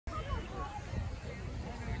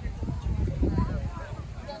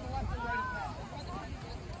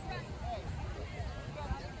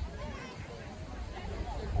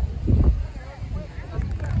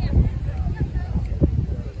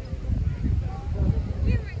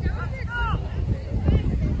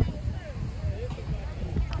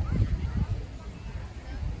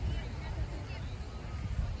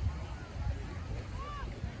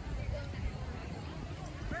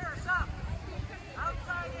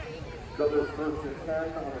Brothers first and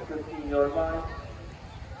 10 on the 15-yard line.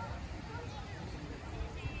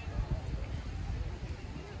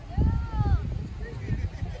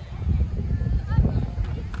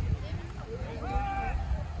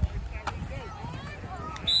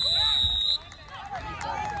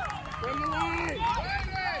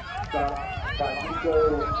 Stop by Nico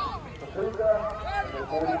Kapuga, and the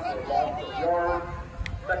 40 for loss of yards.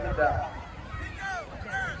 Second down.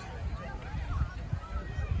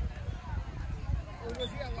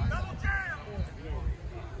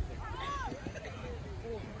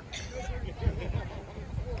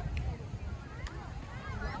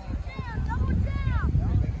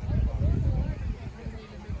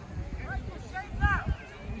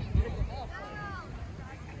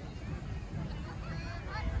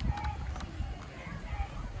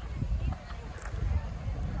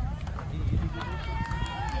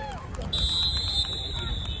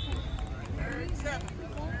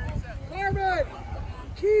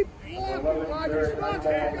 Keep blocking, Roger. Stop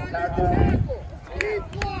tackle. Keep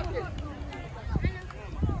blocking.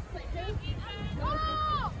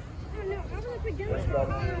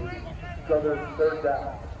 Southern third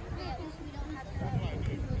down.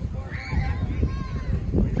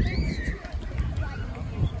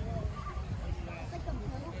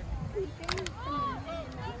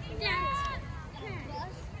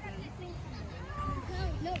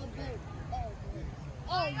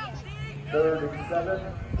 Third and 7.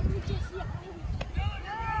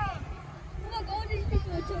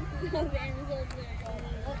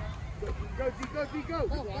 Go, D, go.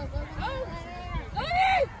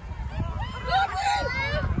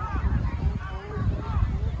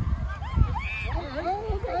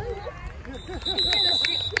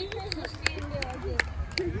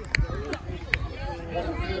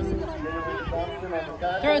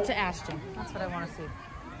 Throw it to Ashton. That's what I want to see.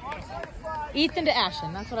 Ethan to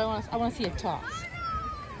Ashton. That's what I want. I want to see a toss.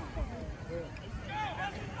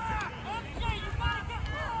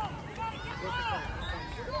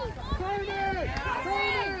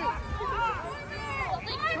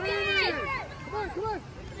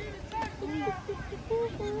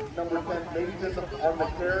 Number 10, Mason on the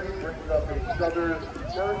carry, brings up a Southern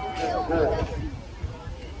first and goal.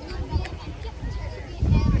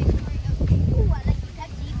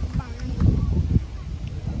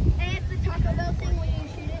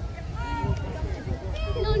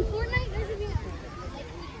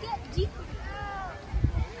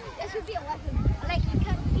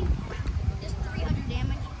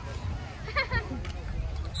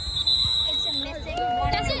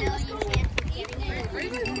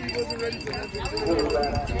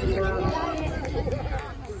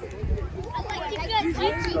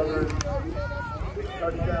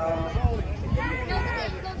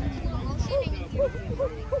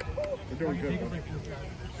 We're doing good.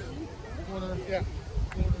 Yeah.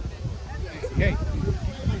 Hey.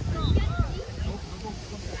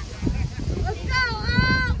 Let's go!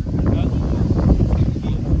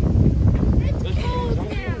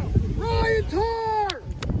 Ryan Tarr!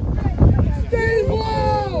 Stay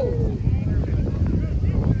low!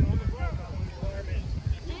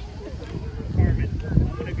 Carmen, I'm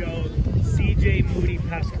going to go CJ Moody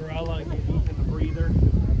Pascarella and give Ethan a breather. And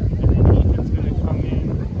then Ethan's going to come in.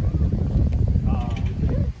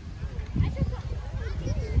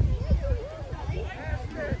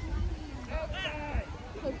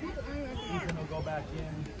 Ethan will go back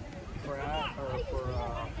in for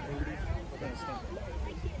Moody.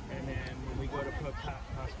 And then when we go to put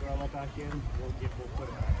Pascarella back in, we'll put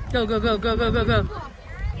him back. Go, go, go, go, go, go, go. Go,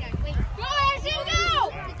 Ashton,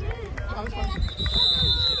 go!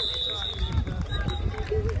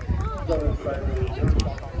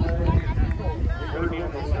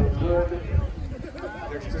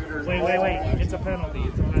 Wait. It's a penalty.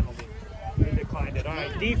 They declined it. All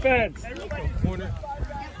right, defense. Corner.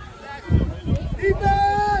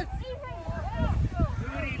 Defense!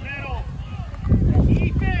 Moody, middle.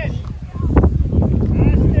 Ethan.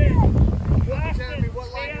 Ashton,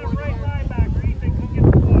 stay on right linebacker. Ethan, come get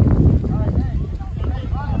the ball.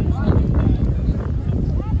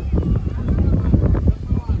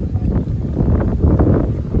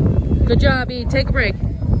 Good job, E. Take a break.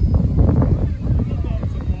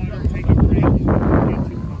 Take a break.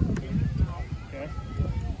 Okay.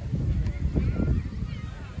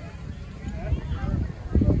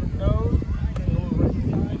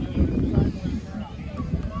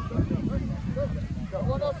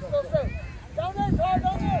 Down there.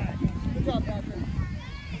 Good job, Patrick.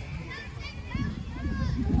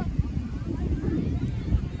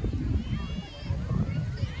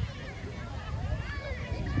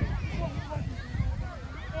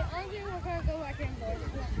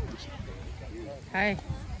 Hi.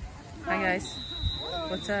 Hi, guys.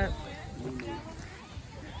 What's up?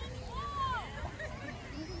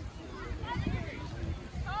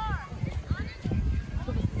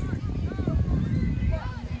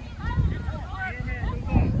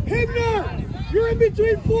 Hibner, you're in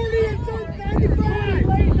between 40 and 95.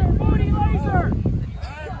 Laser.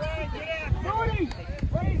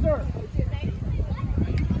 Laser.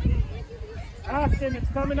 Ashton, it's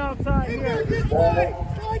coming outside Hibner, here. this way.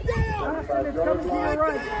 Slide down. Ashton, it's coming to your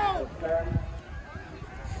right.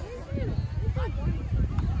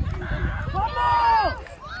 Come on.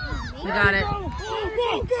 We got it. Go.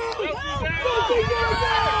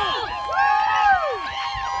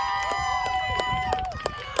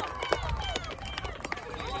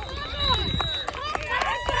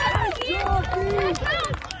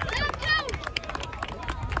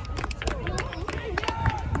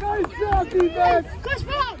 Nice job, defense! Push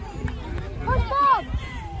Bob! Push Bob!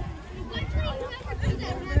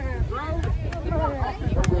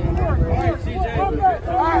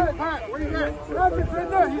 Alright, where you at? He's right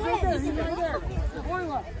there. He's right there.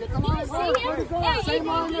 Get the line right. Same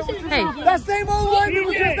line that was just Hey. that same old line that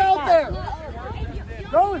was just out there.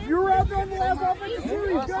 Go, if you were out there on the last offensive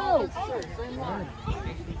series, go.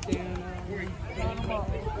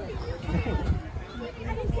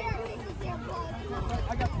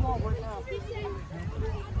 I got small right now.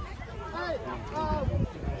 Hey,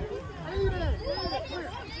 Aiden, clear.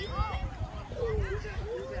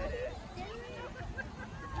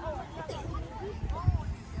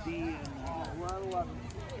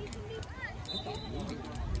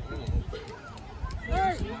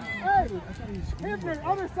 Hey, Hibner,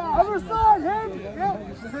 other side, Hib. Yep.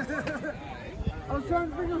 I was trying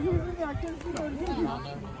to figure who's in there. I couldn't see who.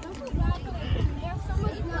 There's so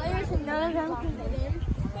much players and none of them can get in.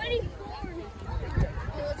 24.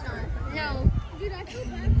 Oh, it's not. No. Dude, I feel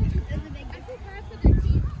bad for their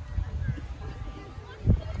team.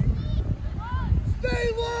 Stay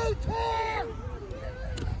low, Tar!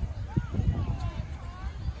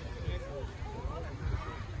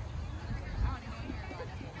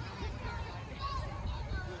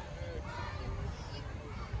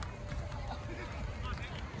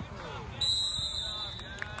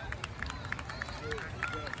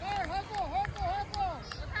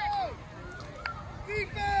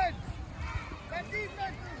 Defense! That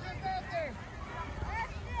defense is just out there!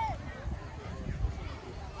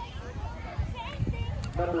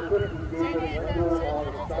 Number 50, David Randall on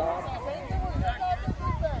the stop.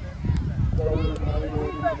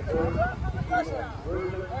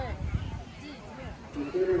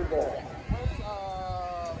 Consider ball.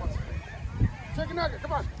 Chicken nugget,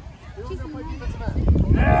 come on!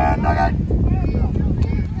 Yeah, nugget!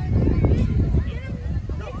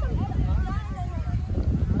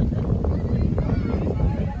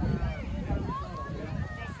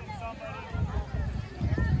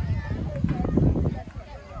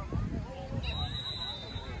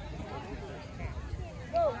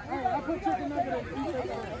 I'll put chicken nugget in.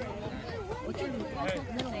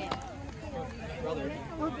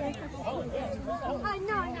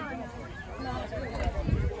 No.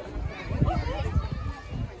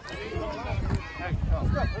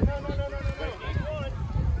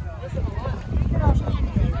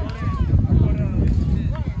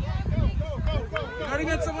 Gotta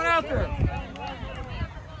get someone out there.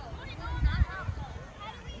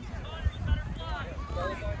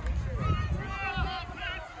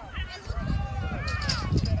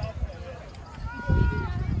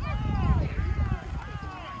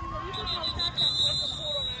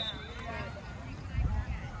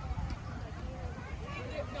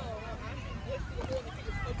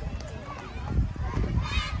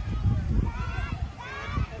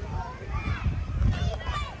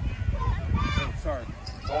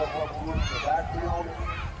 Ball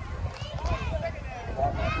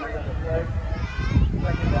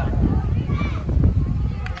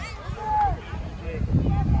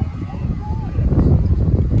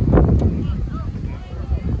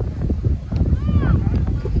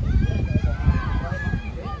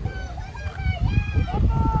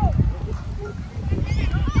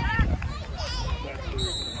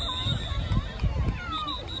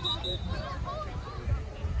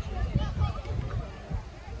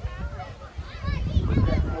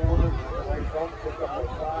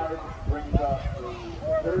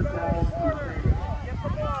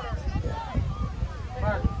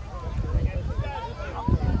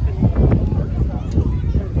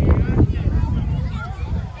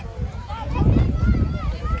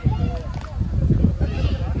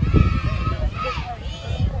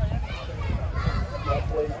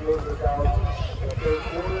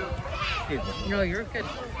Good.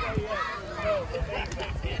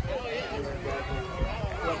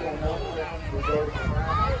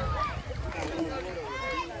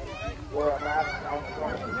 We're a match now.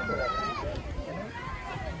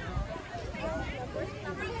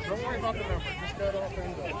 Don't worry about the number. Just go off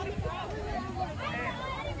and go.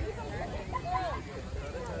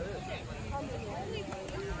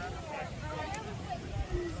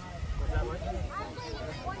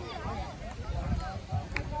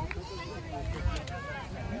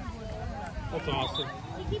 That's awesome.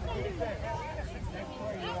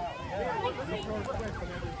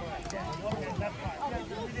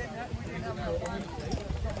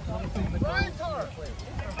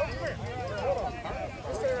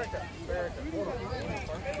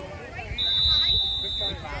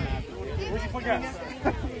 Where'd you put gas?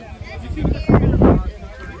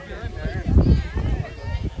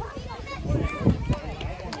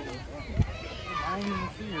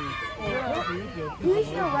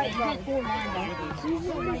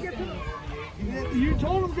 You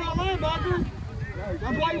told him to go linebacker.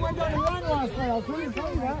 That's why he went down the line last night. I was trying to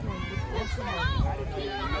tell you that.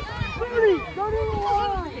 Rudy, go to the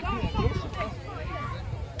line.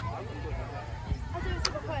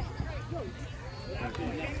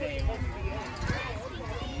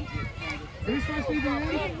 Who's supposed to be the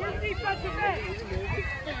end? Where's defensive end?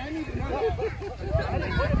 I need to know.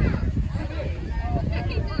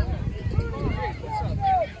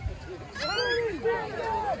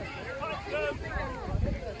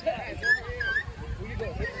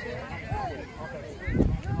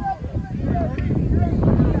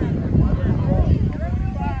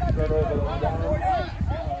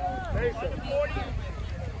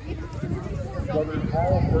 Southern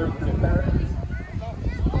Hall, first and center.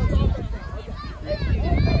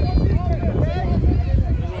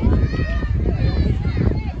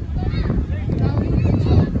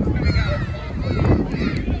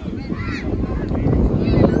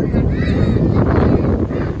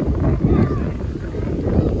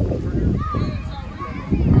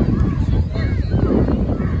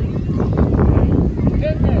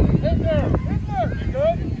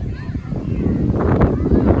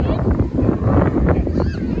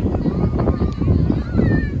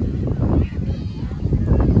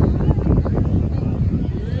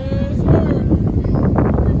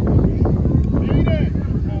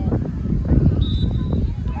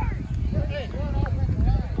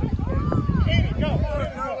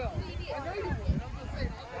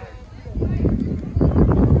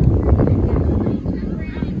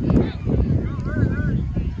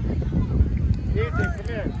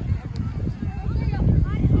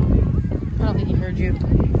 I don't think he heard you.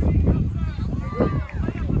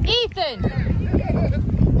 Ethan!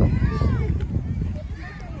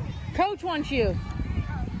 Coach wants you.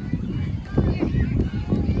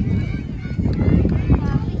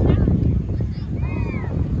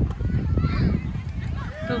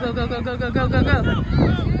 Go, go, go, go, go, go, go, go, go.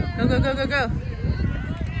 Go, go, go, go, go.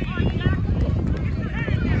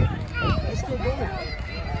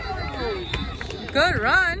 Good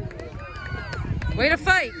run. Way to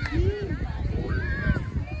fight.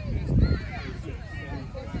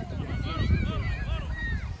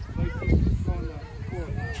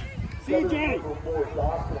 CJ!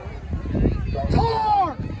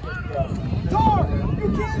 Tar! Tar! You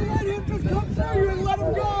can't let him just come through you and let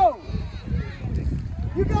him go!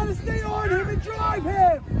 You gotta stay on him and drive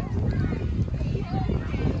him!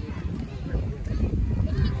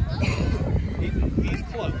 He's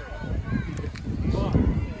close.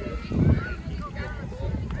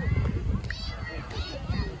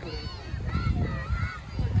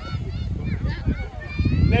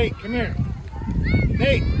 Nate, come here.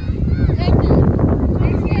 Nate.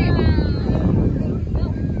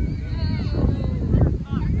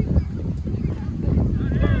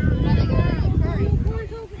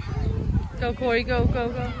 Go, Corey, go, go,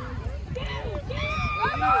 go.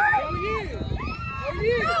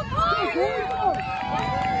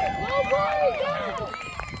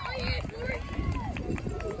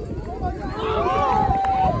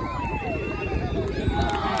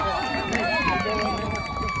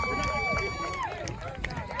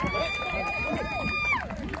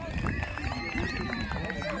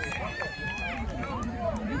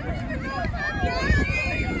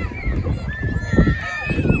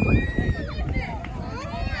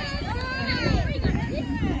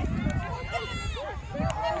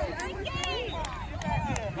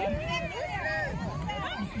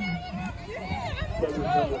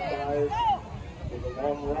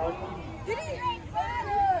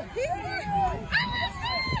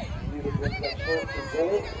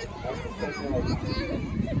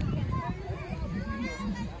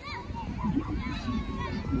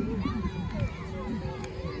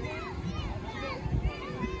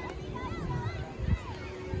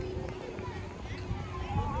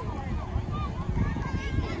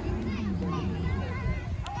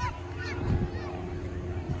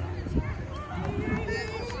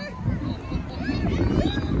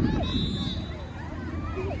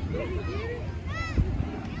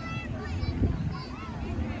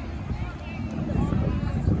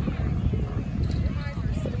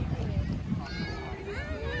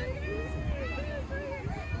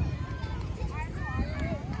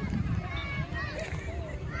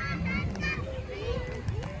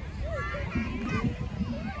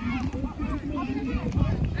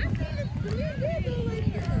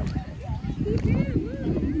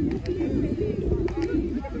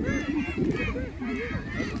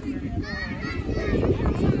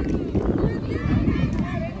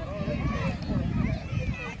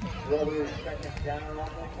 Brother, second down.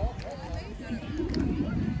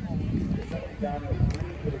 Second down and 3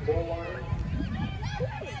 for the goal line.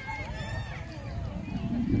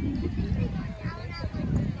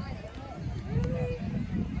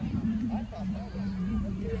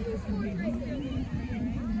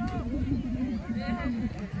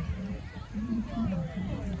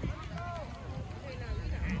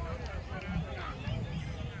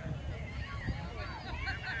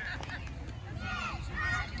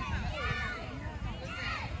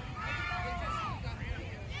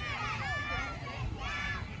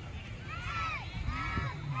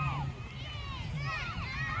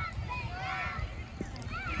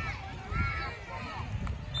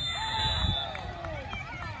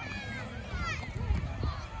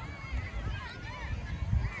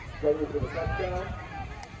 Brother for the touchdown.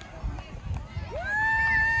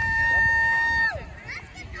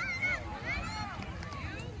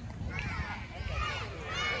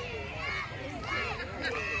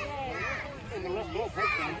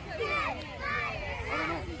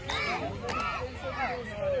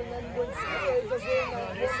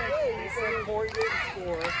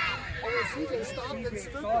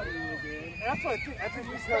 That's what I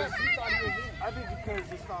think. I think because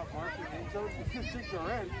they stopped marking him, so it's just 6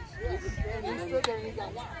 are in. He stood there and he got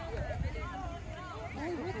locked.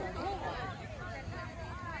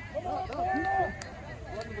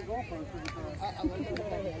 Let him go first.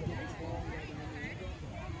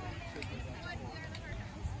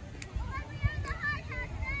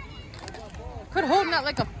 Quit holding that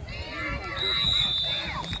like a.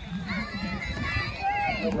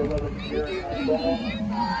 Number 11, Jared on the ball.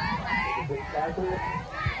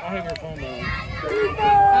 I'll have your phone down.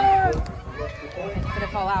 Gonna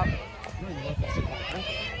fall out.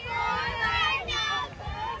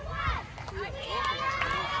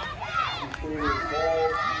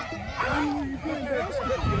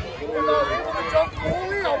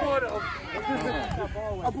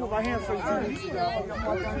 I put my hands on 2 weeks ago.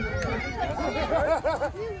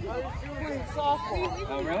 Playing softball.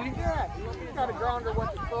 Oh, really? Yeah. You got a grounder,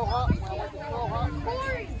 went to throw hot. I went to throw hot.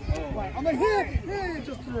 I'm like, here,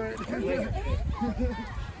 just threw it.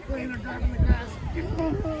 Playing a grab in the grass.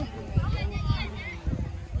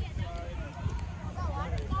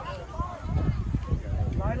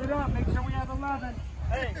 Line it up. Make sure we have 11.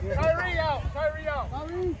 Hey, Kyrie out. Kyrie out.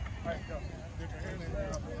 Kyrie. All right, go.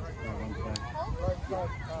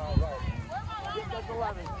 That's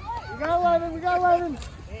 11. We got 11. We got 11.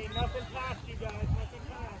 Hey, nothing past you guys. Nothing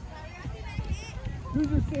past. Who's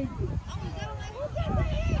your safety?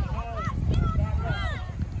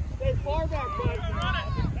 Stay far back, bud.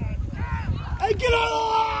 Hey, get on the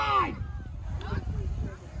line!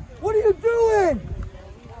 What are you doing?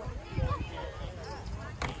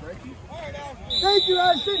 Thank you,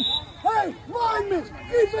 Ashton. Hey, lineman,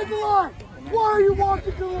 defensive line. Why are you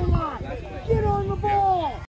walking to the line? Get on the ball.